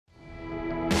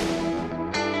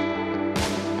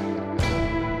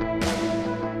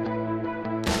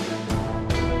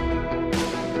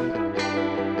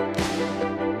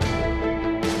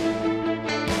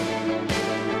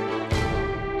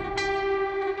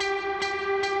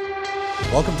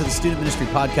Welcome to the Student Ministry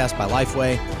Podcast by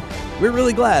Lifeway. We're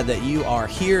really glad that you are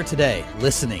here today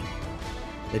listening,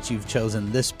 that you've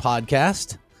chosen this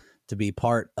podcast to be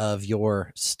part of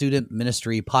your student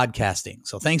ministry podcasting.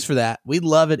 So thanks for that. We'd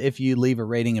love it if you leave a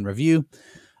rating and review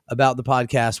about the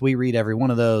podcast. We read every one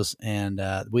of those, and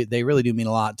they really do mean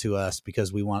a lot to us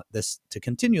because we want this to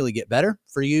continually get better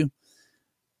for you,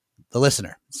 the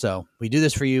listener. So we do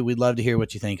this for you. We'd love to hear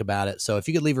what you think about it. So if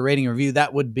you could leave a rating and review,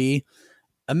 that would be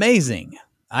amazing.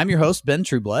 I'm your host, Ben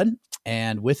Trueblood,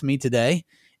 and with me today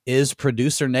is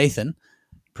producer Nathan.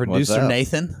 Producer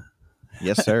Nathan.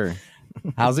 Yes, sir.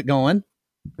 How's it going?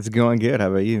 It's going good. How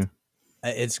about you?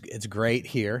 It's great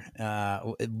here.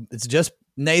 It's just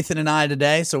Nathan and I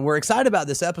today. So we're excited about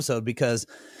this episode because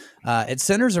it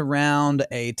centers around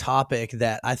a topic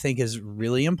that I think is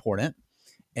really important.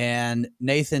 And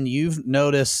Nathan, you've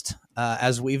noticed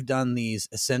as we've done these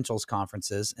Essentials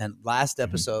conferences, and last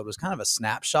episode was kind of a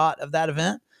snapshot of that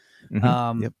event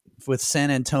with San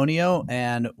Antonio.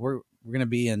 And we're going to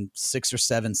be in 6 or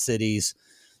 7 cities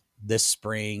this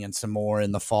spring and some more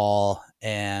in the fall.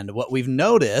 And what we've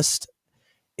noticed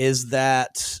is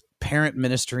that parent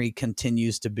ministry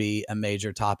continues to be a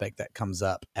major topic that comes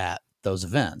up at those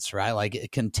events, right? Like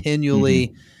it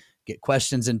continually get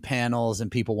questions in panels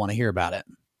and people want to hear about it.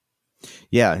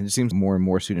 Yeah, it seems more and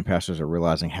more student pastors are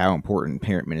realizing how important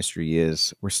parent ministry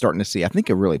is. We're starting to see, I think,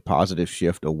 a really positive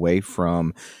shift away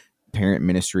from parent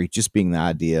ministry just being the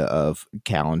idea of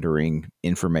calendaring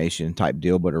information type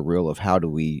deal, but a real of how do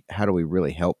we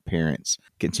really help parents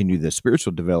continue the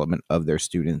spiritual development of their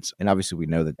students. And obviously we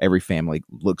know that every family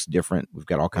looks different. We've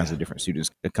got all kinds of different students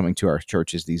coming to our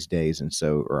churches these days, and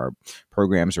so our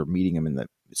programs are meeting them in the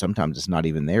sometimes it's not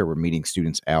even there. We're meeting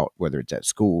students out, whether it's at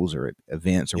schools or at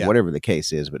events or whatever the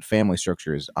case is. But family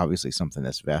structure is obviously something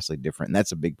that's vastly different. And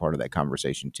that's a big part of that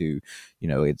conversation too. You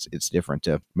know, it's different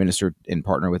to minister and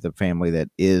partner with a family that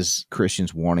is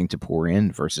Christians wanting to pour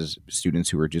in versus students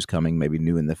who are just coming maybe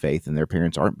new in the faith and their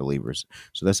parents aren't believers.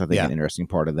 So that's, I think, an interesting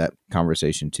part of that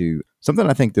conversation too. Something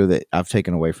I think, though, that I've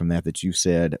taken away from that you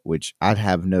said, which I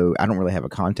don't really have a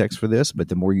context for this, but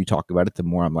the more you talk about it, the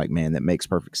more I'm like, man, that makes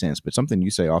perfect sense. But something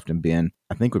you say often, Ben,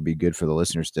 I think would be good for the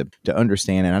listeners to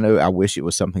understand. And I know I wish it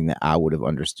was something that I would have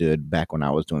understood back when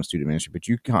I was doing student ministry, but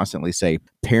you constantly say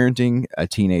parenting a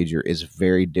teenager is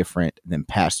very different than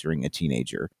pastoring a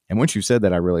teenager. And once you said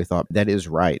that, I really thought that is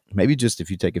right. Maybe just if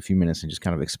you take a few minutes and just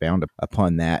kind of expound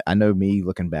upon that. I know me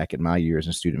looking back at my years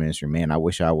in student ministry, man, I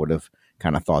wish I would have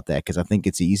kind of thought that, because I think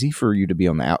it's easy for you to be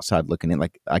on the outside looking in.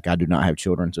 Like I do not have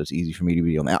children, so it's easy for me to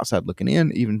be on the outside looking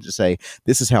in, even to say,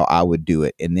 this is how I would do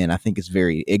it. And then I think it's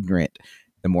very ignorant.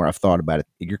 The more I've thought about it,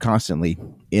 you're constantly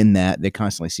in that. They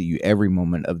constantly see you every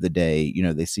moment of the day. You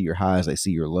know, they see your highs, they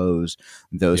see your lows,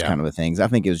 those kind of things. I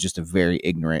think it was just a very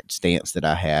ignorant stance that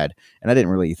I had, and I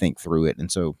didn't really think through it.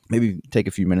 And so maybe take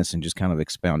a few minutes and just kind of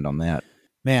expound on that.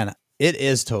 Man, it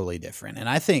is totally different. And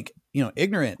I think,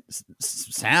 ignorant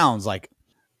sounds like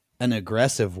an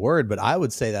aggressive word, but I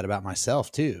would say that about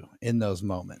myself too in those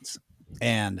moments.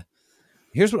 And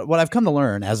here's what I've come to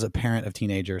learn as a parent of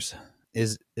teenagers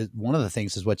is one of the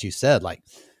things is what you said, like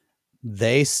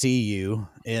they see you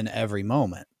in every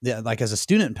moment. Like as a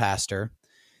student pastor,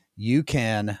 you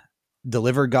can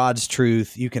deliver God's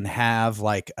truth. You can have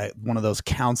like one of those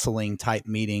counseling type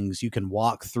meetings. You can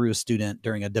walk through a student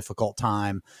during a difficult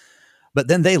time, but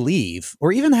then they leave,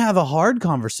 or even have a hard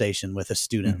conversation with a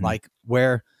student, like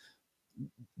where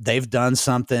they've done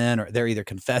something, or they're either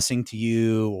confessing to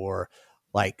you, or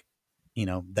like,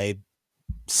 they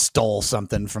stole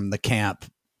something from the camp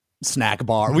snack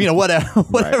bar, whatever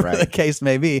right. the case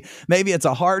may be. Maybe it's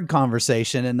a hard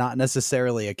conversation and not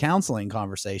necessarily a counseling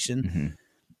conversation.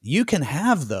 You can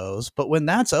have those, but when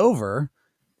that's over,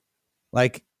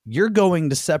 like you're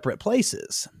going to separate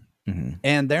places.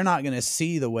 And they're not going to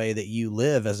see the way that you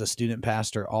live as a student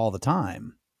pastor all the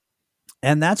time.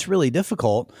 And that's really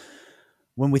difficult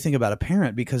when we think about a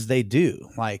parent, because they do.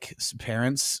 Like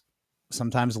parents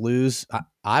sometimes lose.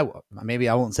 Maybe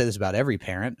I won't say this about every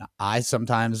parent. I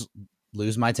sometimes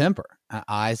lose my temper.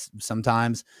 I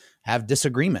sometimes have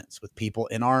disagreements with people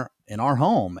in our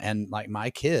home, and like my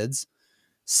kids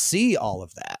see all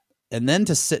of that. And then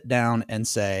to sit down and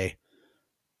say,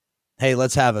 hey,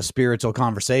 let's have a spiritual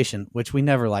conversation, which we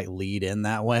never like lead in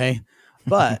that way,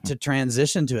 but to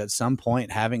transition to at some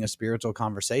point having a spiritual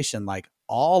conversation, like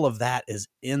all of that is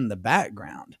in the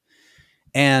background.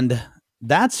 And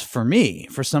that's for me,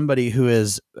 for somebody who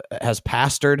has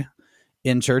pastored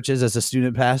in churches as a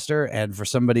student pastor, and for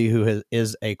somebody who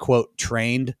is a quote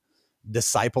trained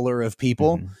discipler of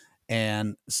people,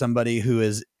 and somebody who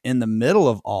is in the middle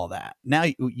of all that. Now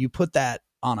you put that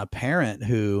on a parent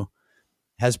who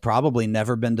has probably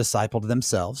never been discipled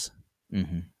themselves,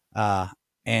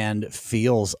 and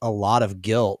feels a lot of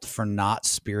guilt for not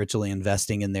spiritually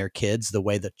investing in their kids the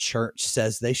way the church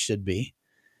says they should be,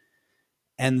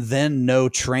 and then no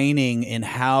training in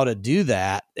how to do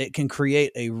that, it can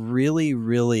create a really,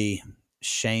 really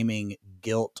shaming,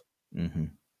 guilt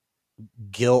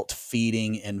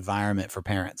feeding environment for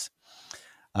parents.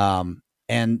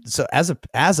 And so as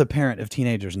a parent of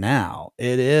teenagers now,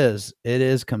 it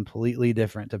is completely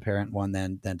different to parent one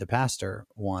than to pastor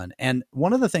one. And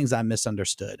one of the things I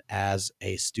misunderstood as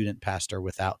a student pastor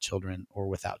without children or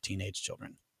without teenage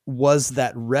children was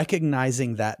that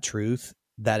recognizing that truth,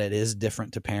 that it is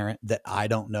different to parent, that I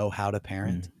don't know how to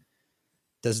parent,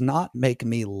 does not make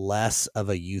me less of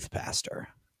a youth pastor.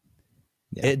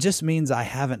 Yeah. It just means I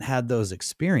haven't had those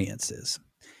experiences.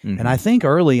 And I think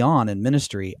early on in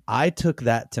ministry, I took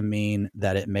that to mean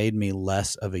that it made me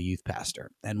less of a youth pastor.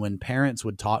 And when parents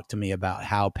would talk to me about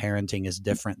how parenting is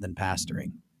different than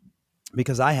pastoring,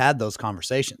 because I had those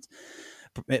conversations,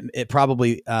 it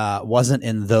probably wasn't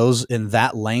in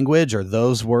that language or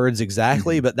those words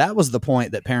exactly, but that was the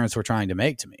point that parents were trying to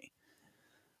make to me.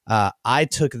 I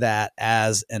took that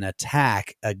as an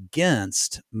attack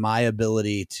against my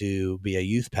ability to be a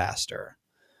youth pastor.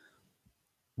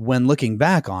 When looking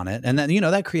back on it, and then,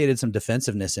 that created some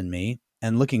defensiveness in me.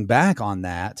 And looking back on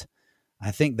that, I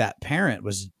think that parent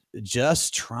was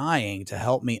just trying to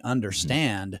help me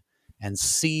understand and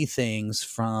see things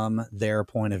from their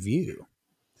point of view,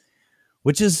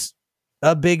 which is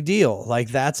a big deal. Like,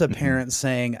 that's a parent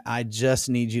saying, I just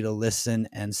need you to listen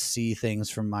and see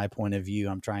things from my point of view.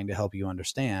 I'm trying to help you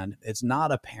understand. It's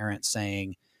not a parent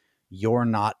saying you're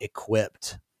not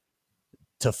equipped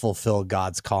to fulfill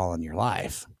God's call in your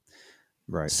life.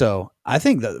 Right. So I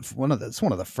think that one of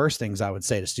the first things I would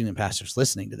say to student pastors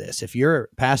listening to this, if you're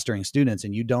pastoring students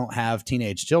and you don't have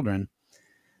teenage children,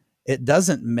 it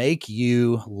doesn't make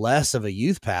you less of a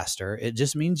youth pastor. It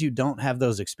just means you don't have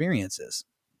those experiences.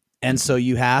 And so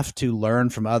you have to learn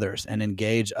from others and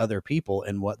engage other people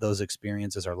in what those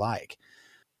experiences are like,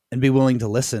 and be willing to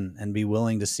listen and be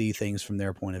willing to see things from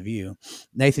their point of view.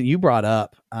 Nathan, you brought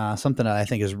up something that I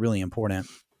think is really important.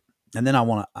 And then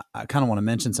I kind of want to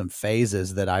mention some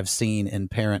phases that I've seen in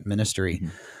parent ministry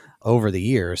over the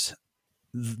years.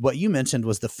 What you mentioned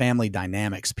was the family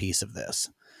dynamics piece of this.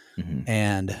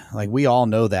 And like, we all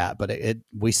know that, but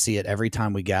we see it every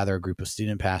time we gather a group of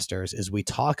student pastors, is we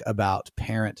talk about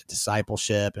parent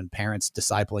discipleship and parents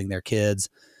discipling their kids.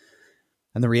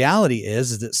 And the reality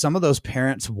is that some of those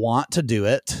parents want to do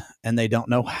it and they don't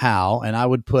know how. And I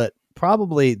would put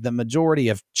probably the majority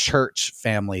of church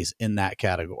families in that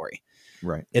category.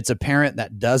 Right. It's a parent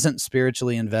that doesn't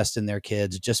spiritually invest in their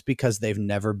kids just because they've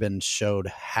never been showed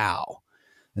how.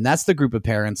 And that's the group of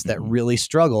parents that really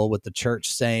struggle with the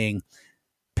church saying,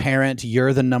 parent,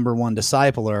 you're the number one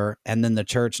discipler, and then the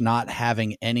church not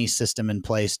having any system in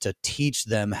place to teach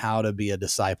them how to be a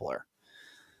discipler.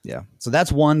 Yeah. So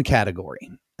that's one category.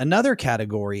 Another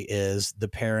category is the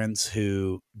parents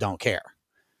who don't care.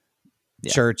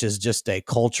 Yeah. Church is just a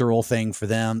cultural thing for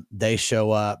them. They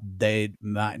show up. They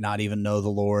might not even know the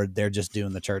Lord. They're just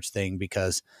doing the church thing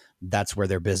because that's where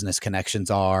their business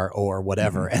connections are or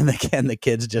whatever. And the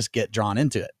kids just get drawn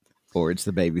into it. Or it's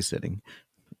the babysitting.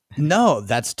 No,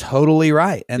 that's totally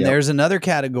right. And there's another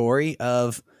category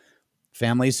of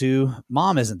families who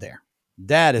mom isn't there.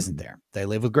 Dad isn't there. They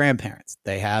live with grandparents.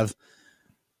 They have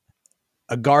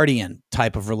a guardian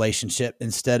type of relationship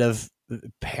instead of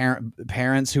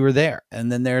parents who are there.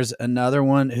 And then there's another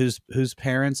one whose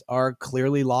parents are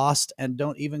clearly lost and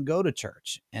don't even go to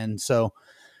church. And so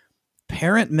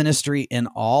parent ministry in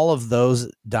all of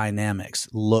those dynamics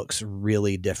looks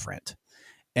really different.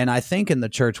 And I think in the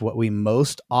church, what we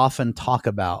most often talk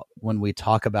about when we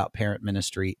talk about parent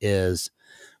ministry is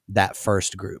that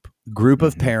first group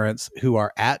of parents who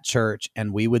are at church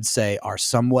and we would say are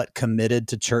somewhat committed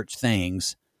to church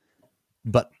things,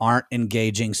 but aren't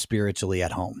engaging spiritually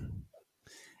at home.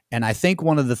 And I think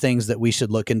one of the things that we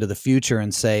should look into the future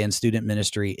and say in student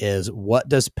ministry is, what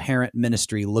does parent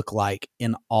ministry look like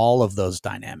in all of those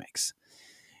dynamics?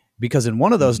 Because in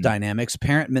one of those dynamics,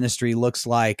 parent ministry looks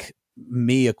like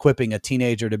me equipping a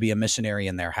teenager to be a missionary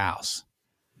in their house.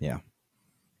 Yeah.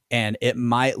 And it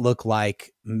might look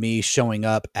like me showing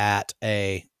up at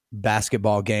a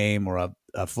basketball game or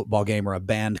a football game or a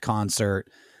band concert,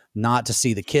 not to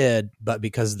see the kid, but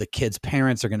because the kid's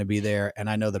parents are going to be there. And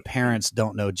I know the parents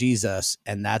don't know Jesus.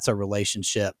 And that's a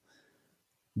relationship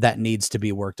that needs to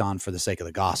be worked on for the sake of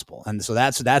the gospel. And so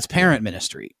that's parent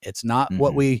ministry. It's not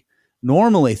what we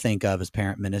normally think of as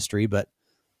parent ministry, but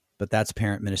that's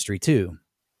parent ministry too.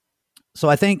 So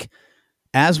I think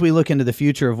as we look into the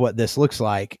future of what this looks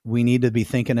like, we need to be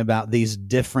thinking about these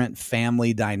different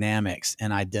family dynamics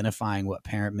and identifying what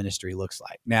parent ministry looks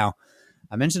like. Now,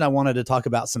 I mentioned I wanted to talk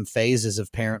about some phases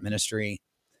of parent ministry,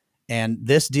 and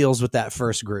this deals with that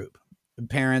first group,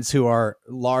 parents who are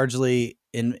largely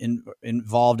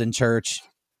involved in church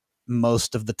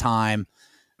most of the time,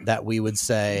 that we would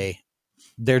say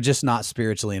they're just not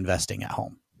spiritually investing at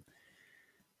home.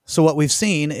 So what we've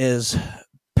seen is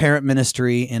parent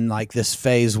ministry in like this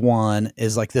phase one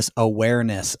is like this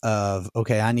awareness of,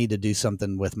 okay, I need to do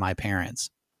something with my parents.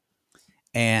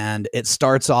 And it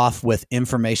starts off with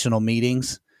informational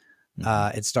meetings.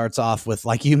 It starts off with,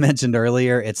 like you mentioned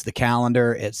earlier, it's the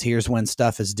calendar. It's here's when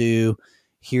stuff is due.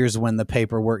 Here's when the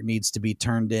paperwork needs to be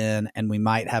turned in. And we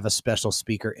might have a special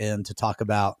speaker in to talk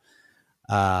about,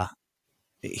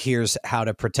 here's how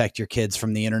to protect your kids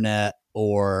from the internet,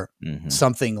 or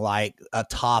something like a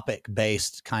topic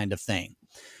based kind of thing.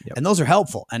 Yep. And those are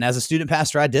helpful. And as a student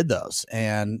pastor, I did those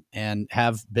and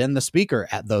have been the speaker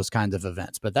at those kinds of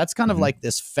events. But that's kind of like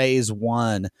this phase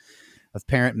one of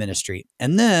parent ministry.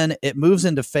 And then it moves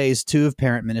into phase two of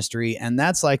parent ministry. And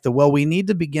that's like we need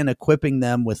to begin equipping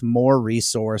them with more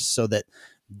resource so that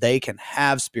they can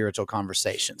have spiritual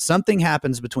conversations. Something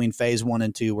happens between phase one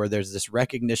and two where there's this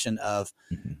recognition of,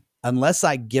 unless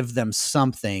I give them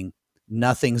something,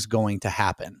 nothing's going to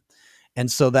happen. And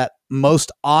so that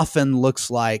most often looks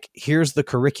like, here's the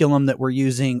curriculum that we're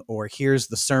using, or here's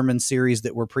the sermon series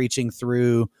that we're preaching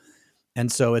through. And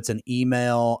so it's an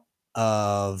email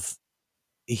of,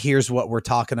 here's what we're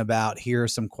talking about. Here are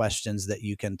some questions that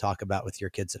you can talk about with your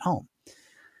kids at home.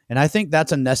 And I think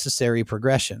that's a necessary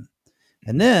progression.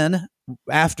 And then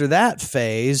after that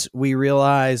phase, we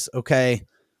realize, okay,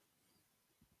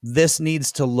 this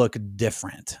needs to look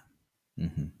different.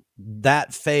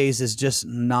 That phase is just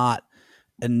not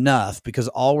enough, because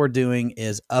all we're doing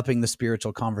is upping the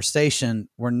spiritual conversation.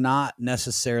 We're not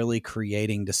necessarily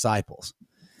creating disciples.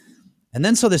 And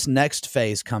then so this next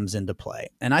phase comes into play.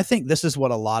 And I think this is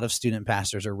what a lot of student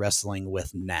pastors are wrestling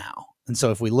with now. And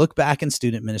so if we look back in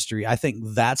student ministry, I think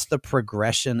that's the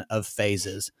progression of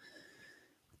phases.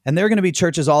 And there are going to be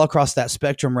churches all across that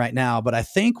spectrum right now. But I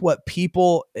think what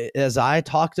people, as I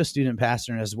talk to student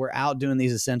pastors, and as we're out doing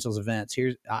these essentials events,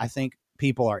 I think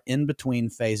people are in between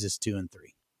phases 2 and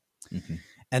 3.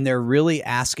 And they're really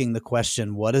asking the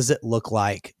question, what does it look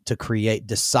like to create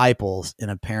disciples in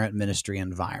a parent ministry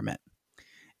environment?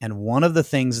 And one of the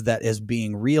things that is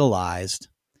being realized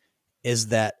is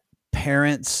that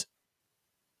parents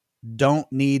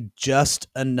don't need just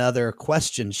another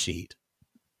question sheet.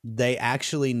 They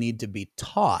actually need to be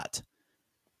taught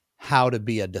how to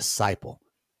be a disciple.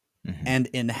 And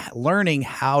in learning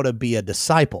how to be a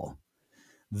disciple,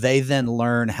 they then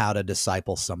learn how to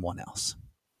disciple someone else.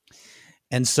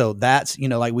 And so that's,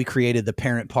 like we created the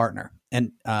parent partner,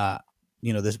 and,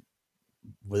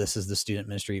 this is the student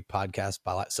ministry podcast,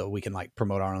 so we can like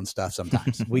promote our own stuff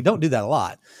sometimes. We don't do that a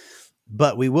lot,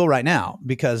 but we will right now,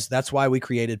 because that's why we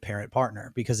created parent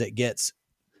partner, because it gets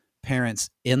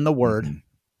parents in the Word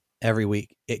every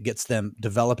week. It gets them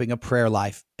developing a prayer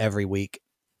life every week.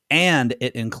 And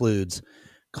it includes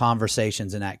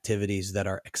conversations and activities that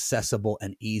are accessible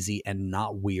and easy and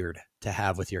not weird to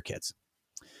have with your kids.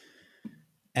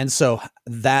 And so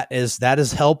that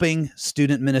is helping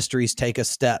student ministries take a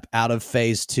step out of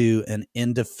phase 2 and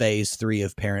into phase 3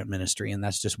 of parent ministry. And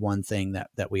that's just one thing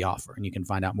that we offer. And you can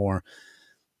find out more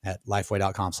at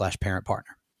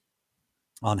lifeway.com/parent-partner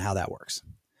on how that works.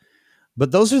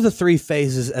 But those are the 3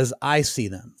 phases as I see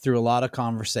them through a lot of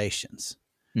conversations.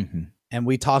 And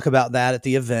we talk about that at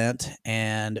the event,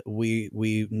 and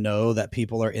we know that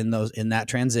people are in that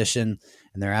transition,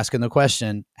 and they're asking the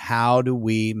question, how do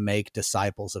we make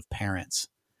disciples of parents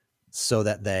so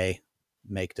that they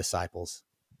make disciples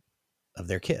of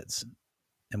their kids?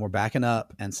 And we're backing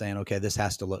up and saying, okay, this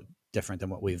has to look different than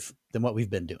what we've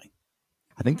been doing.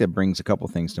 I think that brings a couple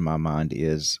things to my mind.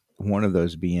 Is one of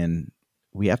those being,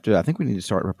 I think we need to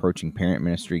start approaching parent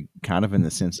ministry kind of in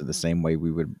the sense of the same way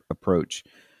we would approach,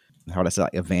 how to say,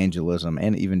 evangelism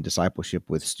and even discipleship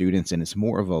with students. And it's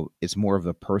more of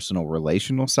a personal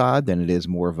relational side than it is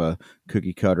more of a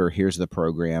cookie cutter. Here's the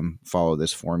program, follow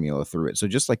this formula through it. So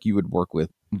just like you would work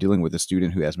with dealing with a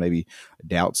student who has maybe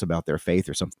doubts about their faith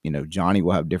or something, Johnny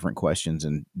will have different questions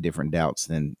and different doubts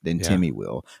than Timmy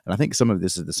will. And I think some of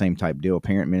this is the same type deal.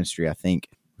 Parent ministry, I think,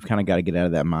 we've kind of got to get out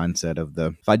of that mindset of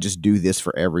if I just do this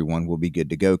for everyone, we'll be good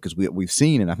to go. Because we've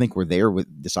seen, and I think we're there with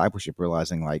discipleship,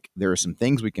 realizing like there are some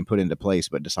things we can put into place,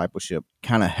 but discipleship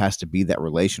kind of has to be that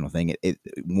relational thing.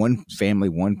 One family,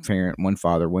 one parent, one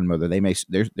father, one mother, everybody's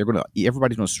going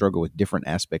to struggle with different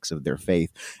aspects of their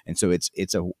faith. And so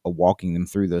it's a walking them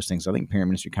through those things. So I think parent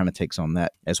ministry kind of takes on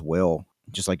that as well.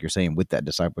 Just like you're saying with that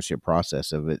discipleship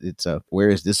process of it, it's where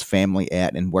is this family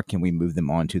at and what can we move them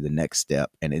on to the next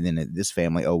step? And then this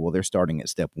family, oh, well, they're starting at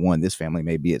step 1. This family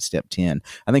may be at step 10.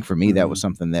 I think for me, that was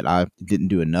something that I didn't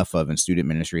do enough of in student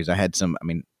ministries. I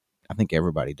think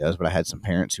everybody does, but I had some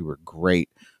parents who were great,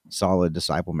 solid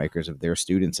disciple makers of their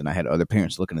students. And I had other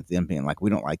parents looking at them being like, we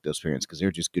don't like those parents because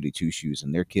they're just goody two shoes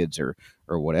and their kids are,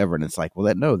 or whatever. And it's like,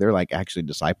 well, no, they're like actually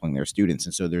discipling their students.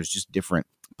 And so there's just different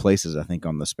places, I think,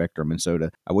 on the spectrum. And so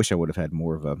I wish I would have had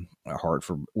more of a heart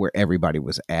for where everybody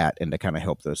was at and to kind of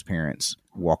help those parents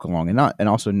walk along and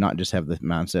also not just have the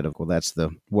mindset of, well, that's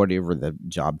whatever the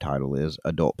job title is,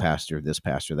 adult pastor, this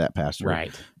pastor, that pastor,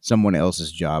 right? Someone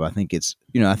else's job. I think it's,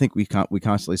 I think we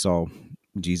constantly saw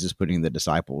Jesus putting the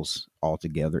disciples all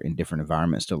together in different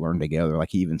environments to learn together.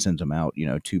 Like he even sends them out,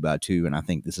 2 by 2. And I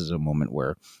think this is a moment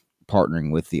where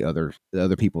partnering with the other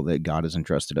people that God has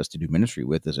entrusted us to do ministry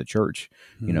with as a church,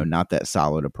 not that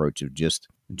solid approach of just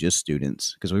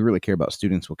students, because we really care about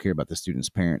students. We'll care about the student's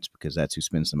parents because that's who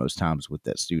spends the most times with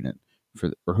that student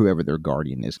or whoever their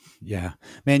guardian is. Yeah,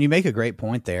 man, you make a great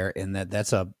point there in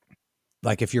that's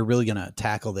like, if you're really going to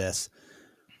tackle this,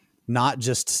 not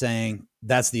just saying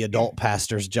that's the adult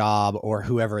pastor's job or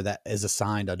whoever that is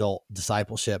assigned adult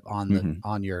discipleship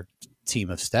on your team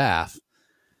of staff,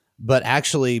 but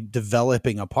actually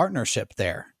developing a partnership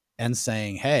there and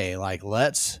saying, hey, like,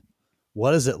 what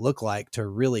does it look like to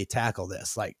really tackle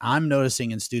this? Like, I'm noticing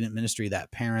in student ministry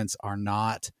that parents are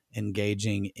not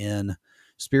engaging in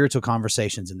spiritual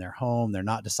conversations in their home. They're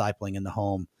not discipling in the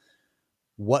home.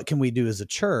 What can we do as a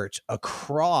church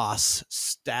across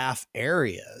staff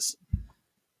areas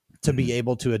to be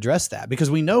able to address that?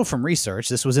 Because we know from research,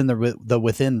 this was in the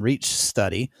Within Reach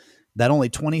study, that only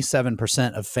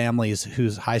 27% of families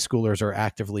whose high schoolers are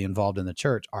actively involved in the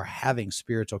church are having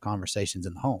spiritual conversations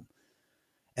in the home.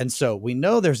 And so we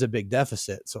know there's a big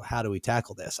deficit. So how do we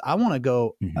tackle this? I want to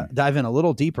go dive in a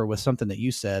little deeper with something that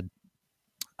you said.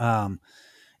 And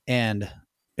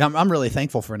I'm really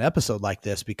thankful for an episode like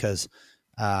this because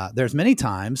there's many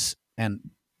times, and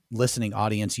listening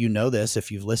audience, this if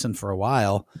you've listened for a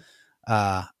while,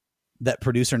 that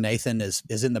producer Nathan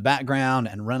is in the background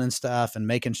and running stuff and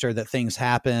making sure that things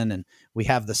happen. And we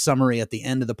have the summary at the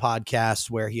end of the podcast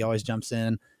where he always jumps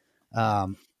in.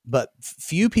 But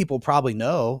few people probably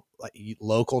know, like,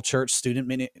 local church student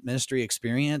ministry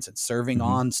experience and serving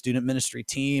on student ministry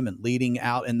team and leading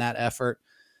out in that effort.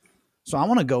 So I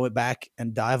want to go back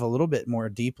and dive a little bit more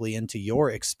deeply into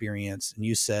your experience, and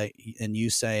you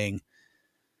saying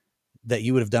that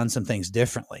you would have done some things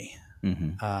differently.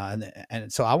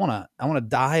 And so I want to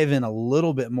dive in a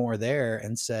little bit more there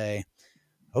and say,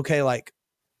 okay, like,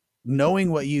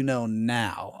 knowing what you know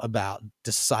now about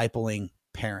discipling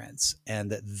parents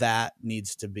and that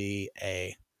needs to be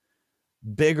a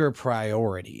bigger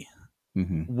priority.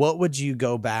 What would you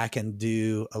go back and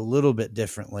do a little bit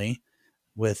differently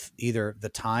with either the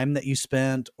time that you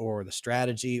spent or the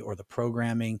strategy or the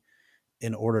programming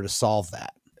in order to solve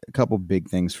that? A couple big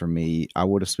things for me. I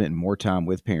would have spent more time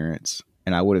with parents,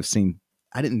 and I would have seen,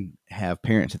 I didn't have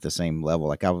parents at the same level.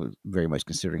 Like, I was very much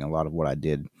considering a lot of what I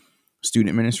did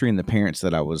student ministry, and the parents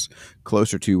that I was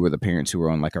closer to were the parents who were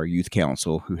on like our youth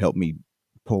council, who helped me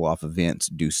pull off events,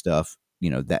 do stuff,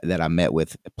 that I met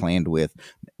with, planned with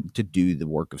to do the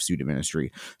work of student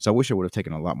ministry. So I wish I would have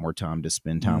taken a lot more time to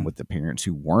spend time with the parents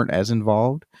who weren't as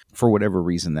involved for whatever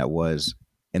reason that was.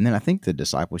 And then I think the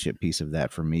discipleship piece of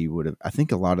that for me would have, I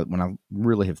think a lot of, when I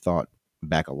really have thought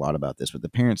back a lot about this, with the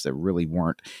parents that really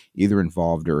weren't either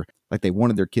involved or like they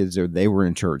wanted their kids there, they were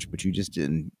in church, but you just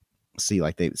didn't see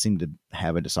like they seemed to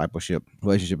have a discipleship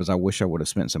relationship, as I wish I would have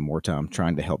spent some more time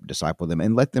trying to help disciple them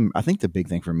and let them. I think the big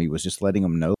thing for me was just letting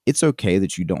them know it's okay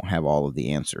that you don't have all of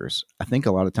the answers. I think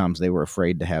a lot of times they were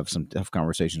afraid to have some tough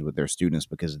conversations with their students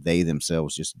because they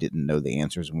themselves just didn't know the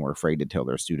answers and were afraid to tell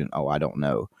their student, oh, I don't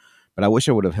know. But I wish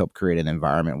I would have helped create an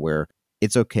environment where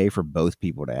it's okay for both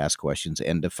people to ask questions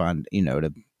and to find,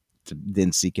 to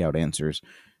then seek out answers,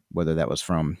 whether that was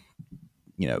from,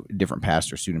 different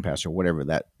pastor, student pastor, whatever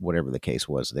the case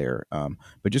was there.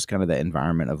 But just kind of that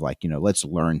environment of like, let's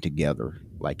learn together,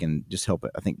 like, and just help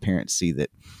it. I think parents see that,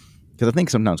 because I think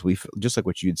sometimes we, just like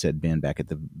what you had said, Ben, back at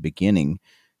the beginning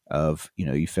of,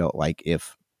 you felt like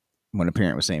if when a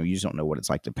parent was saying, you just don't know what it's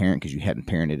like to parent because you hadn't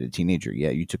parented a teenager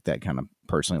yet. You took that kind of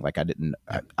personally, like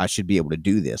I should be able to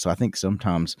do this. So I think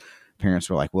sometimes parents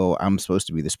were like, well, I'm supposed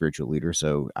to be the spiritual leader,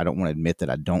 so I don't want to admit that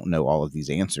I don't know all of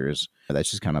these answers. That's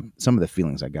just kind of some of the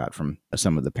feelings I got from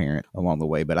some of the parent along the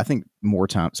way. But I think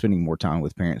spending more time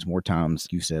with parents, more times,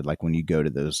 you said, like when you go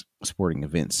to those sporting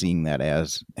events, seeing that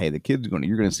as, hey, you're going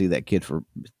to see that kid for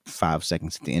 5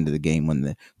 seconds at the end of the game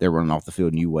when they're running off the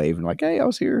field and you wave and like, hey, I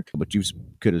was here. But you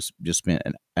could have just spent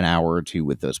an hour or two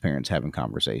with those parents having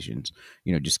conversations,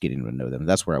 just getting to know them.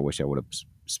 That's where I wish I would have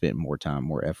spent more time,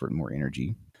 more effort, more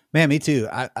energy. Man, me too.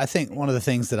 I think one of the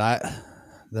things that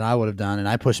I would have done, and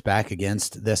I pushed back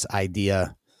against this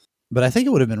idea, but I think it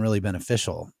would have been really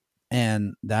beneficial.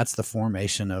 And that's the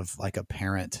formation of like a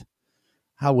parent,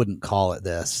 I wouldn't call it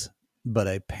this, but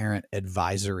a parent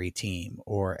advisory team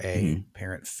or a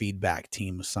parent feedback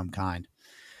team of some kind.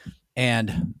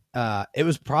 And it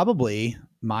was probably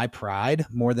my pride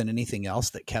more than anything else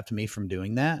that kept me from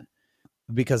doing that,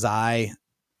 because I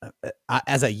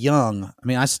as a young,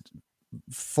 I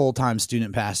full-time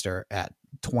student pastor at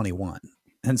 21.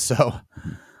 And so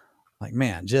like,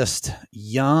 man, just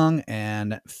young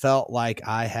and felt like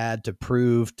I had to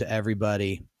prove to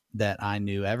everybody that I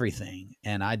knew everything,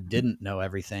 and I didn't know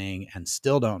everything and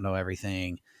still don't know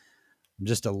everything. I'm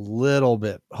just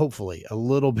hopefully a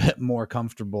little bit more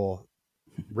comfortable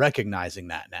recognizing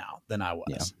that now than I was.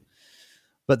 Yeah.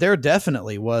 But there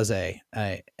definitely was an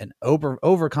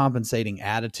overcompensating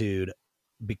attitude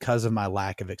because of my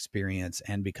lack of experience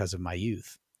and because of my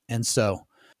youth. And so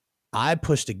I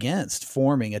pushed against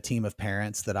forming a team of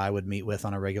parents that I would meet with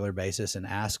on a regular basis and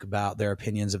ask about their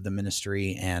opinions of the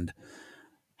ministry and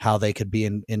how they could be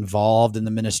involved in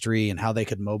the ministry and how they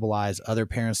could mobilize other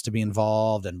parents to be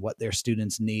involved and what their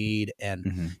students need.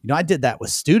 And, I did that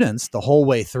with students the whole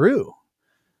way through.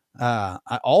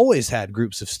 I always had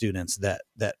groups of students that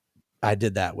I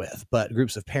did that with, but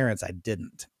groups of parents I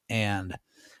didn't. And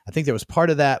I think there was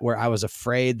part of that where I was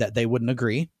afraid that they wouldn't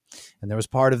agree. And there was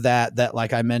part of that,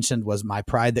 like I mentioned, was my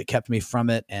pride that kept me from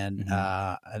it and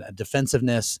a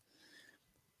defensiveness.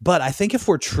 But I think if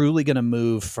we're truly going to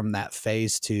move from that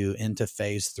phase 2 into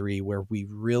phase 3, where we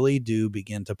really do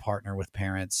begin to partner with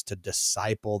parents to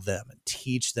disciple them and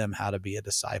teach them how to be a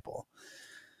disciple,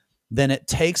 then it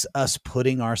takes us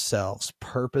putting ourselves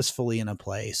purposefully in a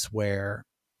place where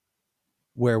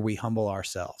we humble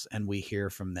ourselves and we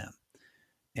hear from them.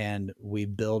 And we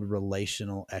build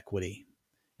relational equity.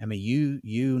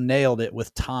 You nailed it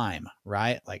with time,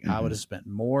 right? Like I would have spent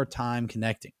more time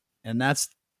connecting, and that's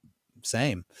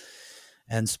same.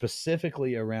 And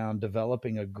specifically around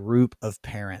developing a group of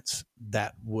parents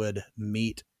that would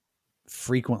meet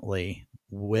frequently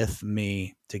with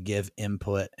me to give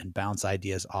input and bounce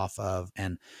ideas off of.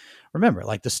 And remember,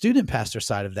 like the student pastor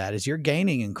side of that is you're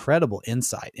gaining incredible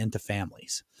insight into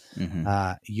families.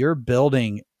 You're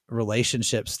building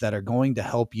relationships that are going to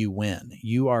help you win.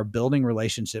 You are building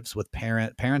relationships with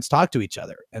parents talk to each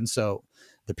other. And so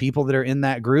the people that are in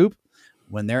that group,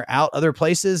 when they're out other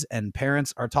places and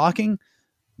parents are talking,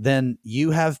 then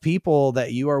you have people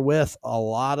that you are with a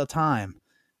lot of time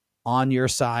on your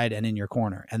side and in your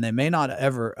corner. And they may not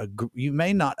you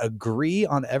may not agree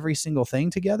on every single thing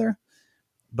together,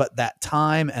 but that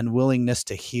time and willingness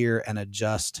to hear and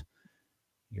adjust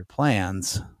your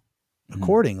plans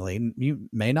accordingly. You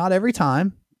may not every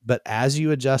time, but as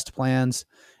you adjust plans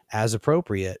as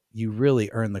appropriate, you really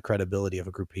earn the credibility of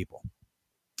a group of people.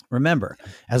 Remember,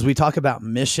 as we talk about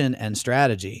mission and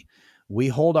strategy, we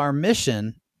hold our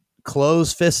mission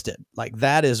close-fisted. Like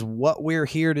that is what we're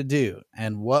here to do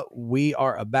and what we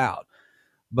are about.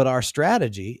 But our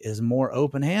strategy is more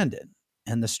open-handed,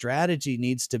 and the strategy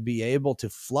needs to be able to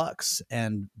flux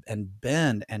and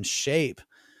bend and shape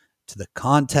to the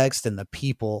context and the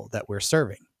people that we're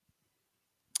serving.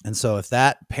 And so if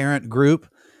that parent group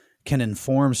can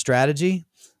inform strategy,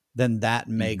 then that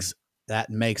makes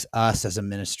us as a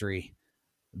ministry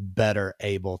better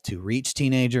able to reach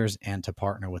teenagers and to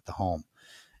partner with the home.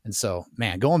 And so,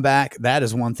 man, going back, that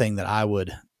is one thing that I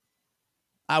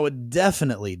would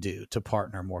definitely do to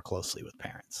partner more closely with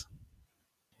parents.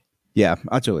 Yeah,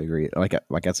 I totally agree.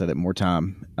 Like I said, at more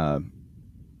time,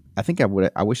 I think I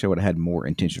wish I would have had more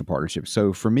intentional partnerships.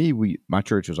 So for me, my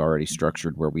church was already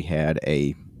structured where we had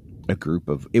a group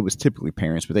of, it was typically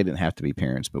parents, but they didn't have to be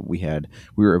parents, but we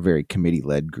were a very committee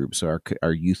led group. So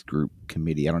our youth group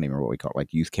committee, I don't even remember what we call it,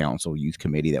 like youth council, youth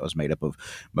committee, that was made up of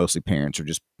mostly parents or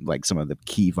just like some of the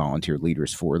key volunteer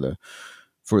leaders for the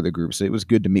group. So it was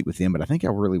good to meet with them, but I think I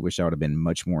really wish I would have been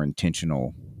much more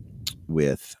intentional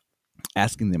with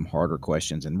asking them harder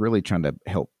questions and really trying to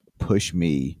help push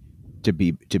me to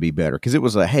be better, because it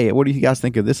was like, hey, what do you guys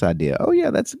think of this idea? Oh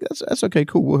yeah, that's okay,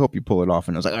 cool, we'll help you pull it off.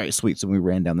 And I was like, all right, sweet. So we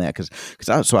ran down that, because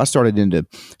I didn't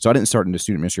start into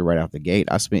student ministry right out the gate.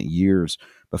 I spent years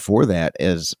before that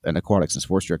as an aquatics and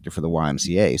sports director for the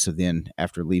YMCA. So then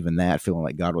after leaving that, feeling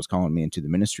like God was calling me into the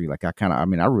ministry, like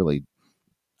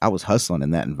I was hustling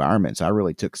in that environment. So I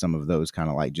really took some of those kind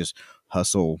of like just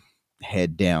hustle,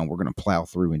 head down, we're going to plow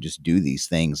through and just do these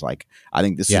things. Like, I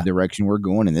think this is the direction we're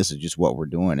going, and this is just what we're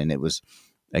doing. And it was,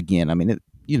 again, I mean,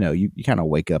 you kind of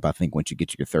wake up, I think, once you get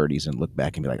to your 30s and look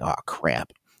back and be like, oh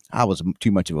crap, I was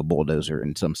too much of a bulldozer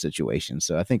in some situations.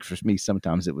 So I think for me,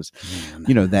 sometimes it was,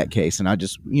 that case. And I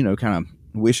just, kind of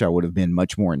wish I would have been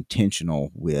much more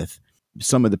intentional with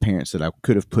some of the parents that I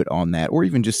could have put on that, or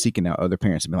even just seeking out other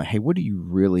parents and be like, hey, what do you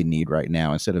really need right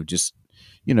now? Instead of just,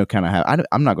 kind of have,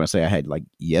 I'm not going to say I had like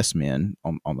yes men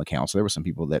on the council. There were some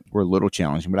people that were a little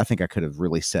challenging, but I think I could have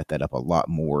really set that up a lot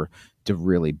more to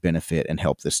really benefit and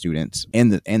help the students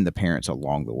and the parents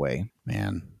along the way.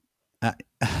 Man,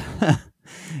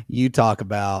 you talk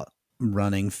about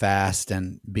running fast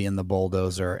and being the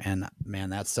bulldozer, and man,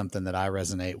 that's something that I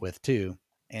resonate with too.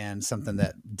 And something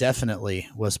that definitely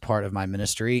was part of my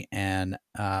ministry, and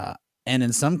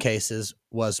in some cases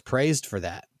was praised for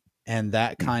that. And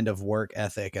that kind of work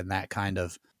ethic and that kind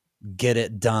of get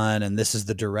it done, and this is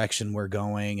the direction we're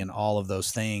going, and all of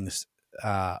those things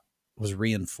was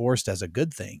reinforced as a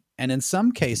good thing. And in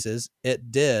some cases,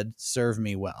 it did serve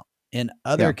me well. In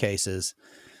other cases,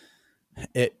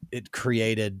 it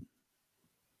created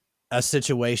a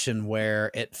situation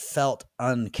where it felt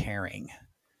uncaring.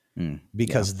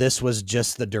 Because this was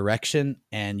just the direction,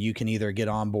 and you can either get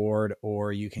on board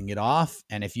or you can get off.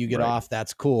 And if you get off,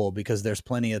 that's cool, because there's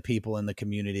plenty of people in the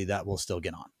community that will still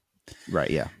get on. Right.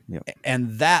 Yeah.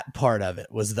 And that part of it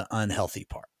was the unhealthy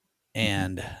part.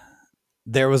 And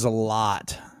there was a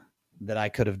lot that I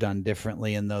could have done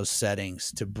differently in those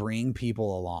settings to bring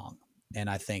people along. And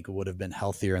I think it would have been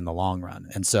healthier in the long run.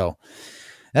 And so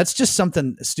that's just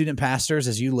something, student pastors,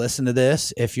 as you listen to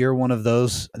this, if you're one of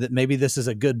those, that maybe this is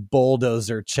a good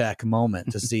bulldozer check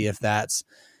moment to see if that's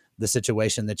the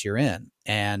situation that you're in.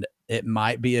 And it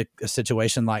might be a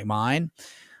situation like mine,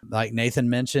 like Nathan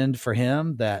mentioned for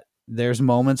him, that there's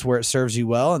moments where it serves you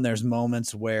well, and there's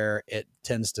moments where it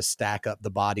tends to stack up the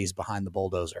bodies behind the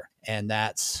bulldozer. And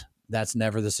that's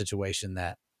never the situation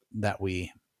that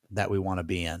we want to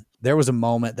be in. There was a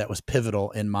moment that was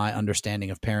pivotal in my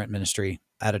understanding of parent ministry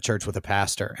at a church with a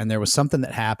pastor. And there was something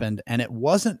that happened, and it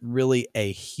wasn't really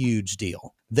a huge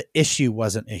deal. The issue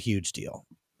wasn't a huge deal,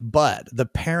 but the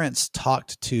parents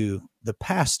talked to the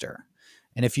pastor.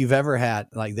 And if you've ever had,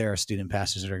 like, there are student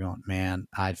pastors that are going, man,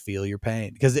 I feel your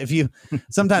pain. Because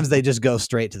sometimes they just go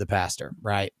straight to the pastor,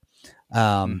 right?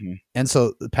 And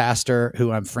so the pastor,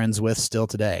 who I'm friends with still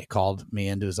today, called me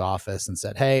into his office and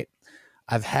said, hey,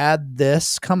 I've had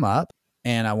this come up,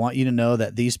 and I want you to know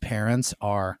that these parents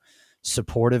are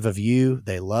supportive of you.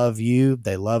 They love you.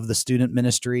 They love the student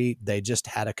ministry. They just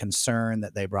had a concern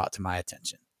that they brought to my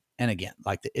attention. And again,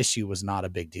 like, the issue was not a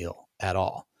big deal at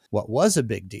all. What was a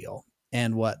big deal,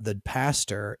 and what the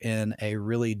pastor in a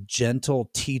really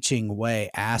gentle teaching way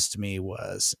asked me,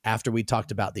 was, after we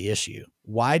talked about the issue,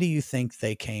 why do you think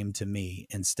they came to me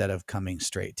instead of coming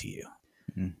straight to you?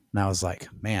 And I was like,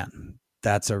 man,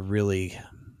 that's a really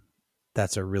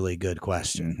good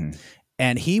question.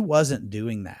 And he wasn't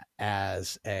doing that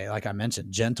as a, like I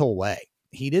mentioned, gentle way.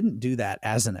 He didn't do that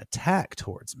as an attack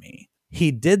towards me.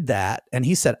 He did that, and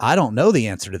he said, I don't know the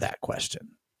answer to that question.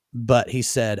 But he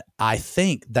said, I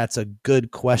think that's a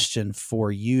good question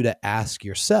for you to ask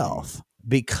yourself,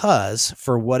 because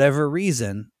for whatever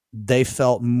reason, they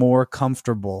felt more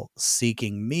comfortable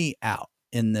seeking me out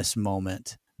in this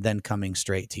moment than coming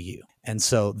straight to you. And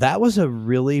so that was a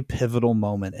really pivotal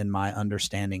moment in my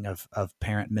understanding of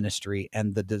parent ministry,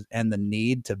 and the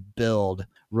need to build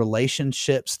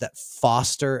relationships that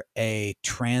foster a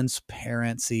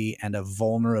transparency and a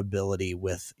vulnerability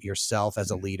with yourself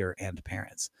as a leader and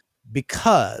parents.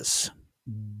 Because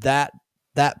that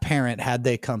parent, had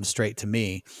they come straight to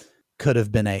me, could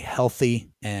have been a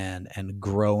healthy and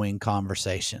growing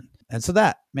conversation. And so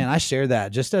that, man, I share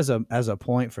that just as a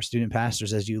point for student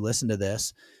pastors. As you listen to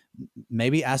this,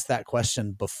 maybe ask that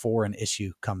question before an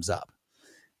issue comes up,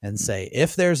 and say,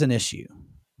 if there's an issue,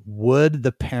 would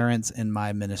the parents in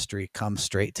my ministry come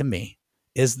straight to me?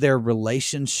 Is there a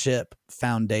relationship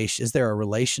foundation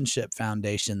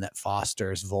that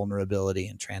fosters vulnerability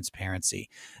and transparency?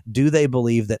 Do they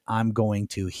believe that I'm going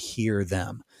to hear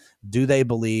them? Do they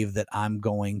believe that I'm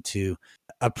going to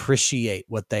appreciate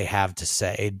what they have to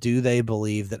say? Do they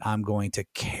believe that I'm going to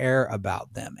care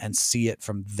about them and see it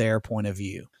from their point of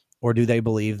view? Or do they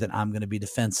believe that I'm going to be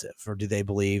defensive? Or do they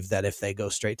believe that if they go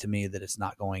straight to me, that it's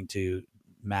not going to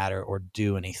matter or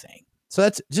do anything? So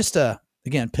that's just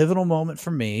again, pivotal moment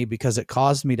for me, because it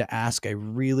caused me to ask a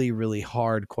really, really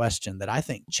hard question that I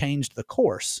think changed the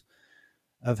course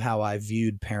of how I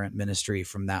viewed parent ministry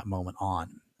from that moment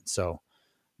on. So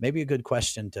maybe a good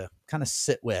question to kind of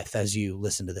sit with as you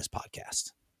listen to this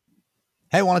podcast.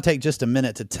 Hey, I want to take just a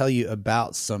minute to tell you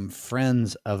about some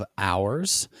friends of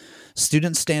ours.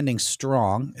 Students Standing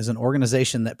Strong is an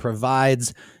organization that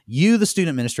provides you, the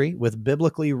student ministry, with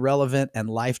biblically relevant and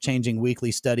life-changing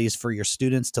weekly studies for your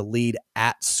students to lead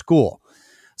at school.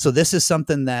 So this is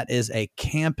something that is a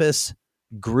campus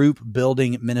group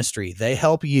building ministry. They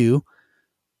help you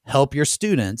help your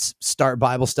students start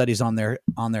Bible studies on their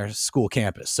school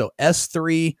campus. So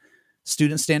S3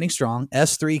 Students Standing Strong,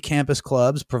 S3 campus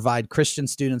clubs provide Christian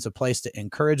students a place to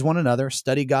encourage one another,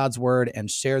 study God's word, and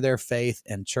share their faith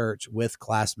and church with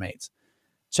classmates.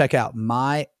 Check out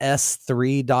mys3.org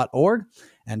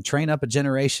and train up a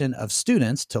generation of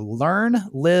students to learn,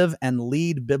 live, and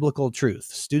lead biblical truth.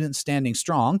 Students Standing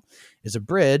Strong is a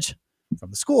bridge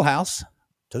from the schoolhouse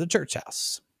to the church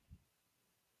house.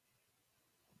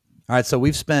 All right, so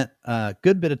we've spent a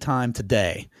good bit of time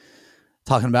today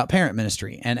talking about parent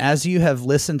ministry. And as you have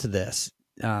listened to this,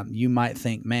 you might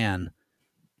think, man,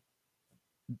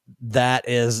 that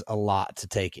is a lot to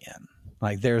take in.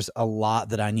 Like, there's a lot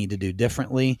that I need to do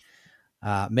differently.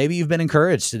 Maybe you've been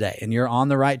encouraged today and you're on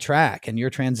the right track and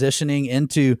you're transitioning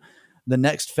into the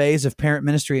next phase of parent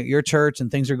ministry at your church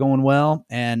and things are going well.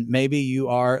 And maybe you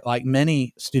are like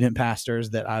many student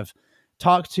pastors that I've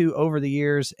talked to over the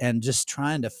years and just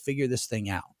trying to figure this thing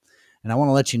out. And I want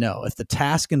to let you know, if the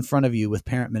task in front of you with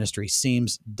parent ministry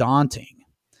seems daunting,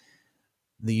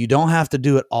 that you don't have to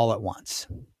do it all at once.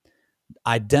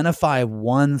 Identify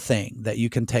one thing that you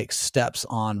can take steps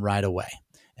on right away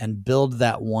and build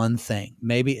that one thing.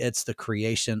 Maybe it's the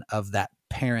creation of that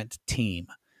parent team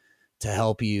to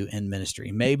help you in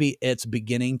ministry. Maybe it's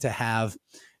beginning to have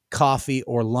coffee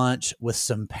or lunch with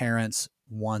some parents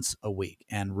once a week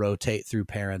and rotate through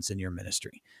parents in your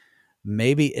ministry.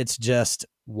 Maybe it's just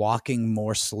walking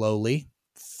more slowly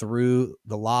through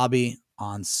the lobby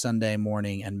on Sunday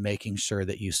morning and making sure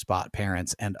that you spot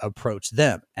parents and approach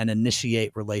them and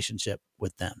initiate relationship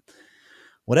with them.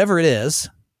 Whatever it is,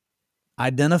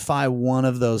 identify one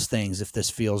of those things if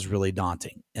this feels really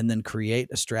daunting, and then create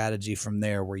a strategy from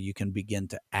there where you can begin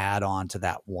to add on to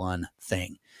that one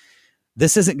thing.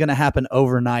 This isn't going to happen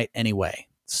overnight anyway.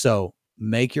 So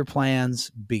make your plans,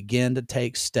 begin to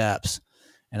take steps,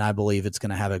 and I believe it's going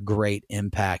to have a great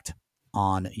impact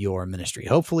on your ministry.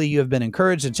 Hopefully you have been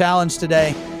encouraged and challenged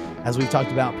today as we've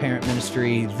talked about parent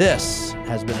ministry. This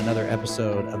has been another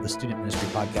episode of the Student Ministry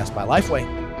Podcast by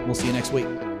Lifeway. We'll see you next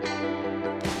week.